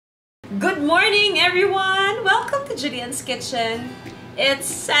Good morning, everyone! Welcome to Judy's Kitchen. It's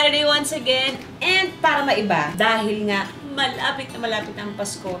Saturday once again, and para maiba, dahil nga malapit ang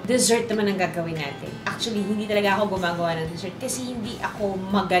Pasko, dessert naman ang gagawin natin. Actually, hindi talaga ako gumagawa ng dessert kasi hindi ako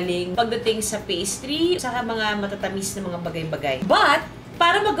magaling pagdating sa pastry, saka mga matatamis na mga bagay-bagay. But,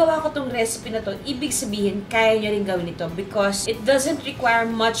 para magawa ko tong recipe na to, ibig sabihin, kaya nyo rin gawin ito because it doesn't require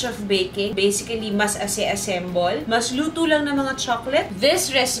much of baking. Basically, mas assemble, mas luto lang ng mga chocolate. This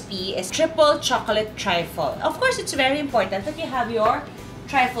recipe is Triple Choco Trifle. Of course, it's very important that you have your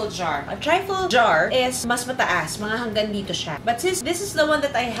trifle jar. A trifle jar is mas mataas, mga hanggang dito siya. But since this is the one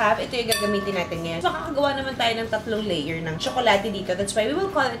that I have, ito yung gagamitin natin ngayon. So, makakagawa naman tayo ng 3 layer ng chocolate dito. That's why we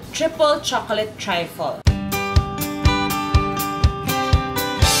will call it Triple Choco Trifle.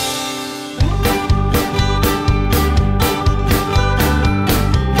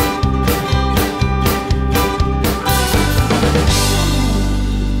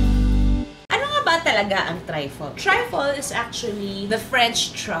 Talaga ang trifle. Trifle is actually the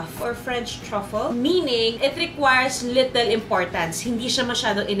French truffle or French truffle, meaning it requires little importance. Hindi siya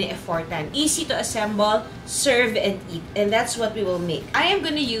masyadong ine-effortan. Easy to assemble, serve, and eat. And that's what we will make. I am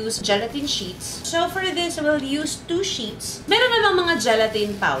gonna use gelatin sheets. So for this, I will use 2 sheets. Meron namang mga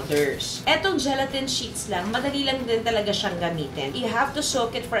gelatin powders. Etong gelatin sheets lang, madali lang din talaga siyang gamitin. You have to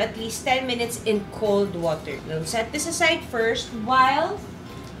soak it for at least 10 minutes in cold water. We'll set this aside first while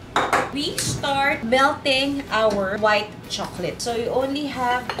we start melting our white chocolate. So, you only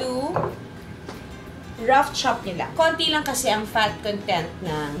have to rough chop nila. Konti lang kasi ang fat content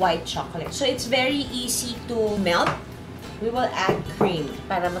ng white chocolate. So, it's very easy to melt. We will add cream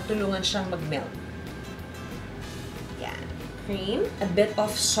para matulungan siyang mag-melt. Yan. Cream. A bit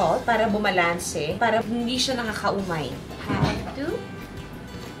of salt para bumalanse. Para hindi siya nakakaumay. Have to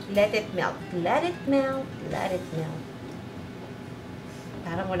let it melt. Let it melt. Let it melt.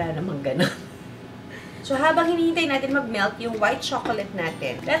 Parang wala namang ganun. So, habang hinihintay natin mag-melt yung white chocolate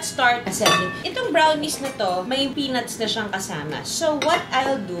natin, let's start assembling. Itong brownies na to, may peanuts na siyang kasama. So, what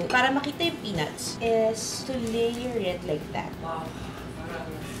I'll do, para makita yung peanuts, is to layer it like that.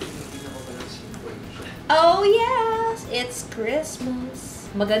 Oh, yes! It's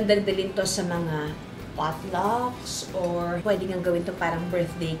Christmas! Magandang dalhin to sa mga potlucks or pwede nga gawin to parang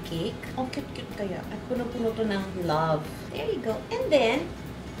birthday cake. Ang cute-cute kaya. At puno-puno to ng love. There you go. And then,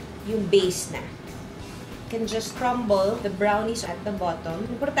 yung base na. You can just crumble the brownies at the bottom.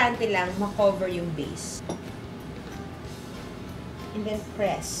 Importante lang, makover yung base. And then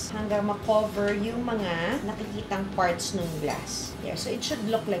press hanggang makover yung mga nakikitang parts ng glass. Yeah, so it should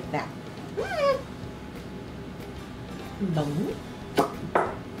look like that. Bango.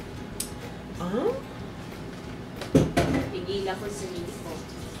 Pigila ko sa hindi ko.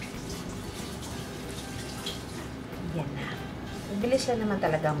 Yan na. Mabilis lang naman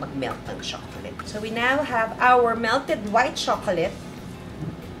talagang mag-melt ng chocolate. So, we now have our melted white chocolate.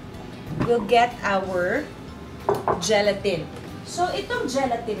 We'll get our gelatin. So, itong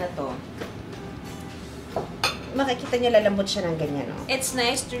gelatin na to, makikita nyo lalambot siya ng ganyan, no? It's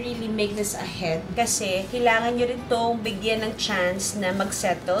nice to really make this ahead kasi kailangan nyo rin itong bigyan ng chance na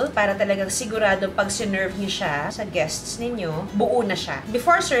mag-settle para talagang sigurado pag sinerve nyo siya sa guests ninyo, buo na siya.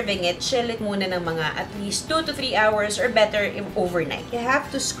 Before serving it, chill it muna ng mga at least 2 to 3 hours or better overnight. You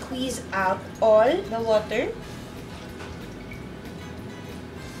have to squeeze out all the water.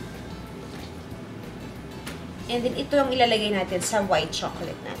 And then, ito yung ilalagay natin sa white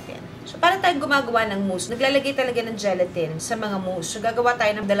chocolate natin. So, para tayong gumagawa ng mousse, naglalagay talaga ng gelatin sa mga mousse. So, gagawa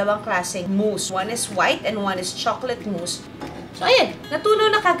tayo ng 2 klaseng mousse. One is white and one is chocolate mousse. So, ayan. Natunaw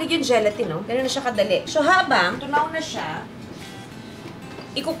na kagad yung gelatin, no? Ganun na siya kadali. So, habang tunaw na siya,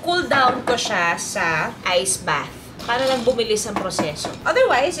 i-cool down ko siya sa ice bath. Para lang bumilis ang proseso.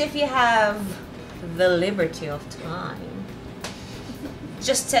 Otherwise, if you have the liberty of time,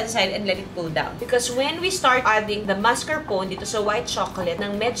 just set aside and let it cool down. Because when we start adding the mascarpone dito sa white chocolate,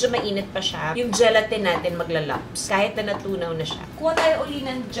 nang medyo mainit pa siya, yung gelatin natin maglalapse. Kahit na natunaw na siya. Kuha tayo uli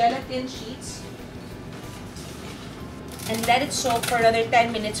ng gelatin sheets. And let it soak for another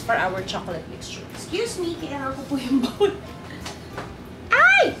 10 minutes for our chocolate mixture. Excuse me, kailangan ko po yung bowl.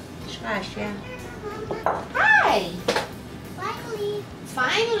 Ay! Shasha. Hi! Finally!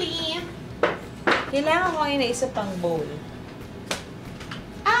 Finally! Kailangan ko ngayon na isa pang bowl.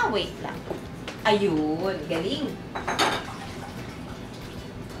 Wait lang. Ayun, galing.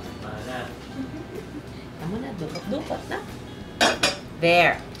 Tama na, dukot-dukot na.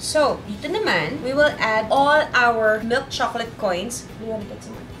 There. So, dito naman, we will add all our milk chocolate coins.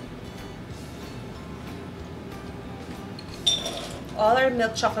 All our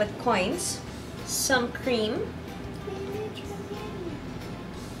milk chocolate coins. Some cream.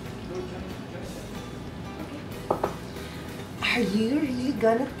 Are you really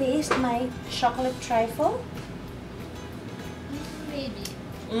gonna taste my chocolate trifle? Maybe.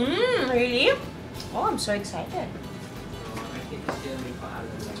 Really? Oh, I'm so excited. I think it's gonna be fun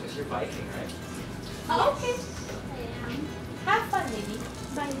because you're biking, right? Oh, okay. I am. Have fun, baby.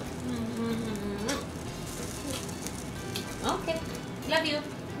 Bye. Okay. Love you.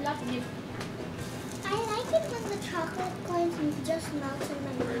 Love you. I like it when the chocolate coins just melt in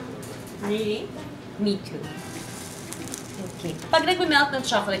my mouth. Really? Me too. Okay. Pag nag-melt ng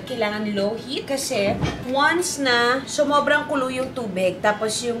chocolate, kailangan low heat kasi once na sumobrang kulo yung tubig,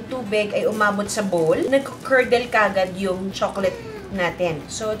 tapos yung tubig ay umabot sa bowl, nag-curdle kagad yung chocolate natin.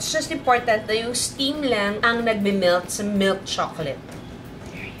 So, it's just important na yung steam lang ang nagme-melt sa milk chocolate.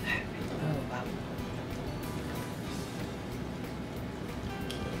 There you have it. Oh, wow.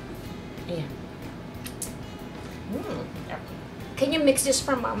 Okay. Ayan. Can you mix this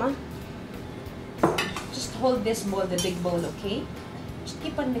for Mama? Just hold this bowl, the big bowl, okay? Just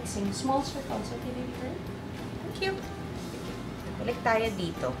keep on mixing. Small circles, okay, baby girl? Thank you. Balik tayo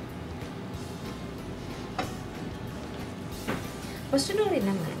dito. Masunurin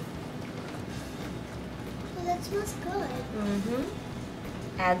naman. Oh, that smells good.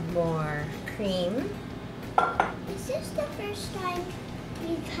 Add more cream. Is this the first time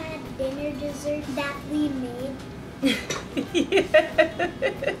we've had dinner dessert that we made? Yes.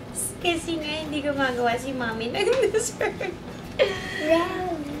 Kasi nga, hindi gumagawa si Mommy ng dessert.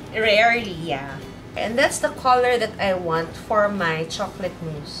 Rarely. Rarely, yeah. And that's the color that I want for my chocolate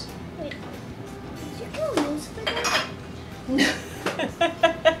mousse. Wait, did you kill mousse for that?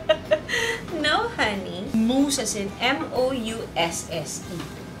 No, honey. Mousse as in M-O-U-S-S-E.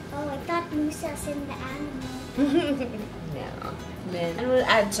 Oh, I thought mousse as in the animal. No. Then, and we'll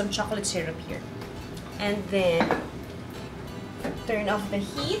add some chocolate syrup here. And then, turn off the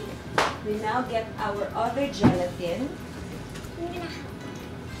heat. We now get our other gelatin. I'm gonna have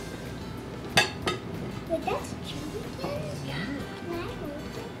wait, that's gelatin? Yeah. Can I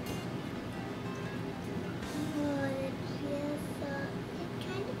hold it? Oh, it feels it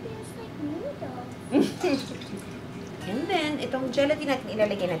kind of feels like noodles. And then, itong gelatin natin,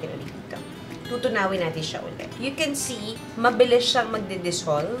 ilalagay natin ulit dito. Tutunawin natin siya ulit. You can see, mabilis siyang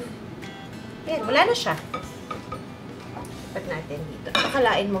magdi-dissolve. Ayan, wala na siya. Pat natin dito.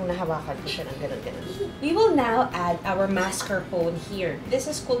 Akalain mong nahawakan ko siya ng ganun-ganun. We will now add our mascarpone here. This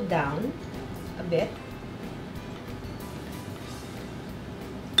is cooled down a bit.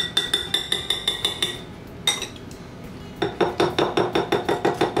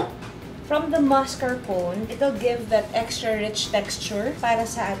 From the mascarpone, it'll give that extra rich texture para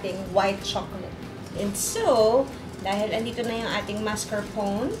sa ating white chocolate. And so, dahil andito na yung ating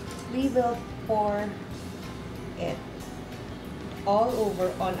mascarpone, we will pour it all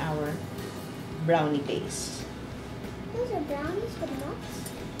over on our brownie base. Those are brownies with nuts?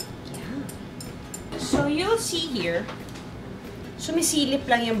 Yeah. So, you'll see here, sumisilip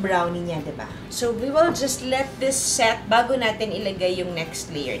lang yung brownie niya, diba? So, we will just let this set bago natin ilagay yung next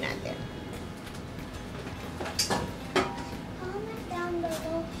layer natin. Comment down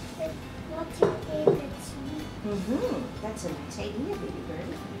below what's your favorite sweet. That's a nice idea, baby girl.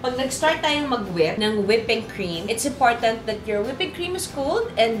 Pag nag-start tayong mag-whip ng whipping cream, it's important that your whipping cream is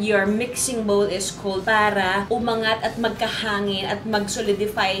cold and your mixing bowl is cold para umangat at magkahangin at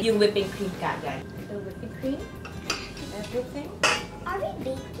mag-solidify yung whipping cream kagad. The whipping cream, everything. Are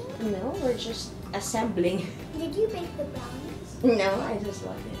we baking? No, we're just assembling. Did you bake the brownies? No, I just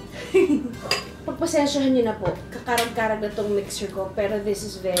love it. Pagpasensyahan nyo na po, kakarag-karag na tong mixer ko, pero this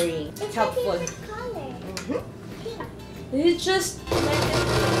is very It's helpful. my favorite color. Pink. You just let it...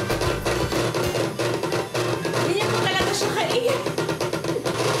 Ganyan mo talaga siya kain.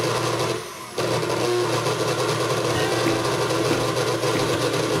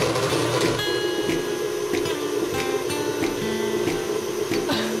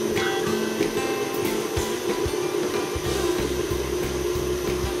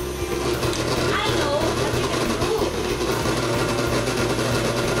 I know what you can do.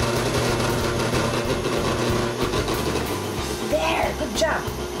 There! Good job!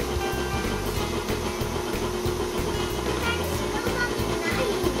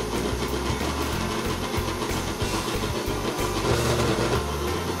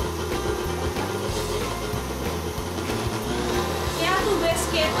 Kaya to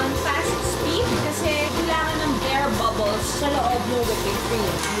whisk it on fast speed kasi kailangan ng air bubbles sa loob ng whipping cream.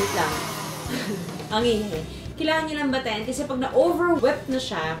 Wait lang. Ang ingay. Kailangan nyo lang batayan kasi pag na-over-whip na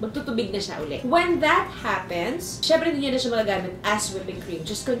siya, magtutubig na siya ulit. When that happens, syempre hindi nyo na siya magagamit as whipping cream.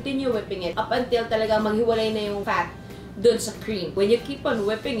 Just continue whipping it up until talaga maghiwalay na yung fat dun sa cream. When you keep on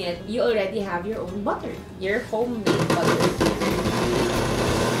whipping it, you already have your own butter. Your homemade butter.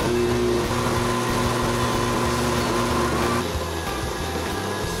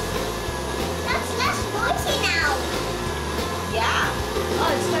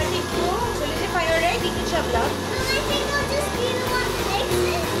 it's starting to solidify already. Good job, love. I think I'll just be the one that makes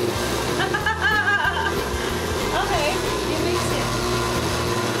it. Okay, you mix it.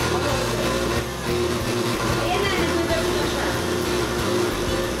 Ayan na, nag-move na siya.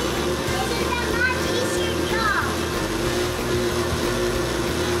 Isn't that much easier job?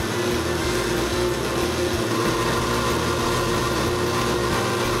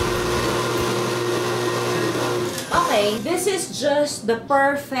 Okay, this is just the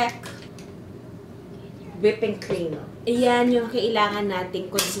perfect whipping cream. Ayan yung kailangan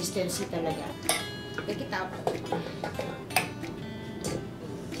nating consistency talaga. Take it out.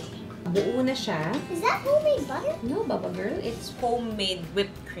 Buo na siya. Is that homemade butter? No, Baba Girl. It's homemade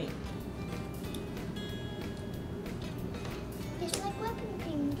whipped cream. It's like whipping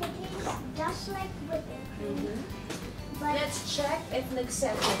cream. It tastes just like whipping cream. But Let's check if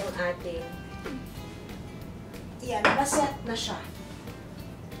nag-set na yung ating... Yan, nakaset na siya.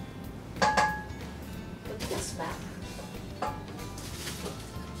 Put this back.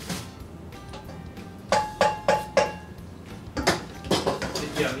 Is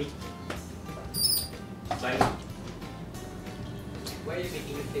it yummy? Like, why are you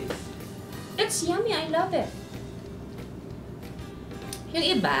making a face? It's yummy. I love it. Yung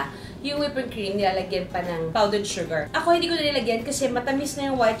iba, yung whipping cream, nilalagyan pa ng powdered sugar. Ako, hindi ko nilalagyan kasi matamis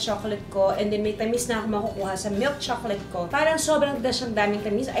na yung white chocolate ko and then may tamis na ako makukuha sa milk chocolate ko. Parang sobrang siyang daming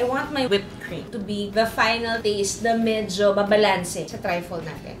tamis. I want my whipped cream to be the final taste na medyo babalanse sa trifle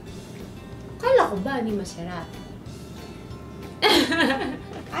natin. Kala ko ba hindi masarap?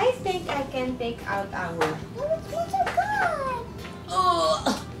 I think I can take out our... oh, it smells so good. Oh!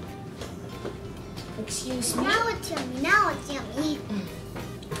 Excuse me. Now it's yummy. Now it's yummy.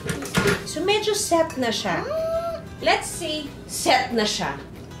 So, medyo set na siya. Let's say, set na siya.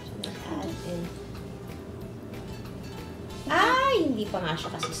 Add in. Ay, hindi pa nga siya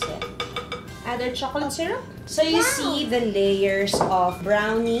kasi set. Add our chocolate syrup. So, you see the layers of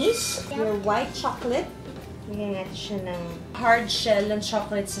brownies, your white chocolate. Lagyan natin siya ng hard shell ng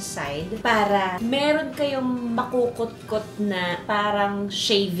chocolate sa side para meron kayong makukot-kot na parang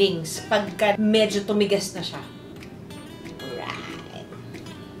shavings pagka medyo tumigas na siya.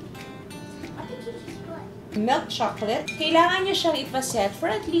 Milk chocolate, kailangan nyo siyang ipaset for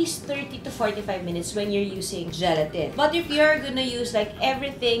at least 30 to 45 minutes when you're using gelatin. But if you're gonna use like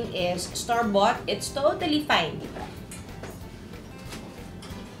everything is store-bought, it's totally fine.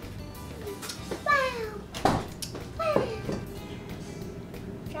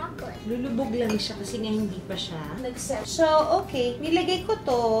 Chocolate. Lulubog lang siya kasi nga hindi pa siya nag-set. So, okay. Nilagay ko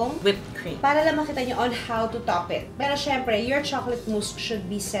tong whipped cream para lang makita nyo on how to top it. Pero syempre, your chocolate mousse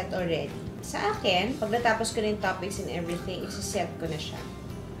should be set already. Sa akin, pag natapos ko na yung toppings and everything, isi-set ko na siya.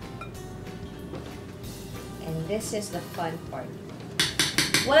 And this is the fun part.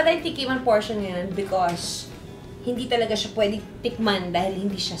 Wala tayong tikiman portion ngayon because hindi talaga siya pwedeng tikman dahil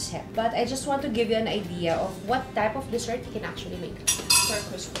hindi siya set. But I just want to give you an idea of what type of dessert you can actually make for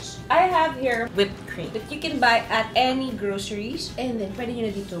Christmas. I have here whipped cream that you can buy at any groceries and then pwede nyo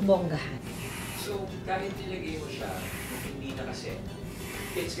na dito bonggahan. So, kahit nilagay mo siya, hindi nakaset,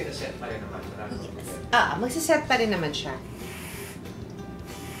 it's gonna set pa rin naman. Magsiset pa rin naman siya.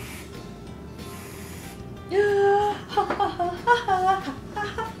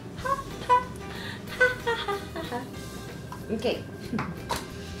 Okay.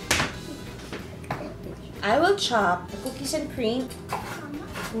 I will chop the cookies and cream.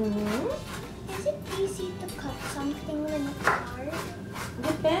 Is it easy to cut something when it's hard?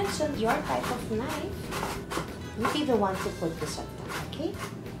 Depends on your type of knife. You be the one to put this up there, okay?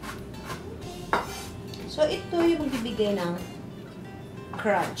 So, ito yung magbibigay ng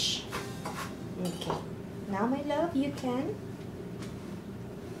crunch. Okay. Now, my love, you can.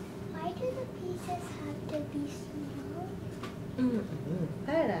 Why do the pieces have to be small?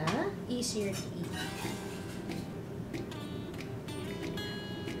 Para easier to eat.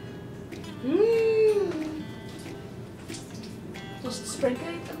 Just sprinkle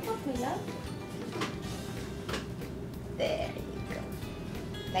it on top, my love. There you go.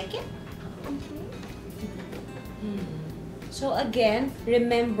 Like it? So again,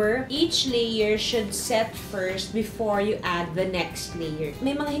 remember, each layer should set first before you add the next layer.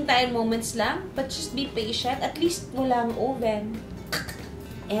 May mga hintayin moments lang, but just be patient. At least walang oven.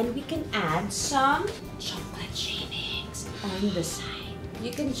 And we can add some chocolate shavings on the side.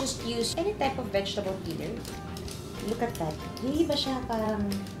 You can just use any type of vegetable peeler. Look at that. Hindi ba siya parang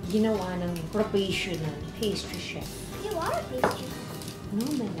ginawa ng professional pastry chef? You are a pastry. No,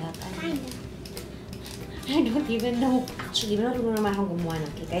 my love. Kinda. I don't even know. Actually, marunong naman akong gumawa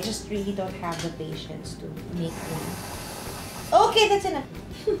ng cake. I just really don't have the patience to make one. Okay, that's enough.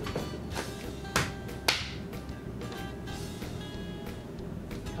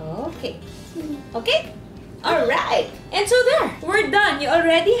 Okay. Okay? Alright! And so there! We're done! You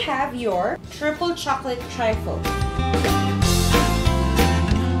already have your triple chocolate trifle.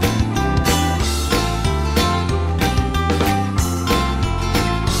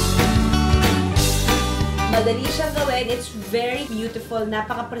 Madali siyang gawin. It's very beautiful.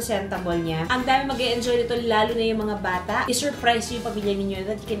 Napaka-presentable niya. Ang dami mag-e-enjoy nito, lalo na yung mga bata. I-surprise yung pamilya ninyo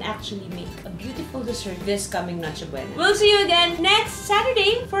that you can actually make a beautiful dessert this coming Noche Buena. We'll see you again next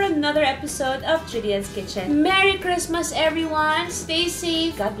Saturday for another episode of Judy's Kitchen. Merry Christmas, everyone! Stay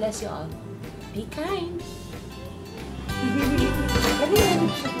safe. God bless you all. Be kind.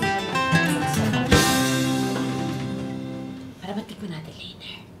 Para matikman natin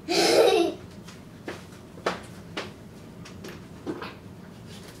later.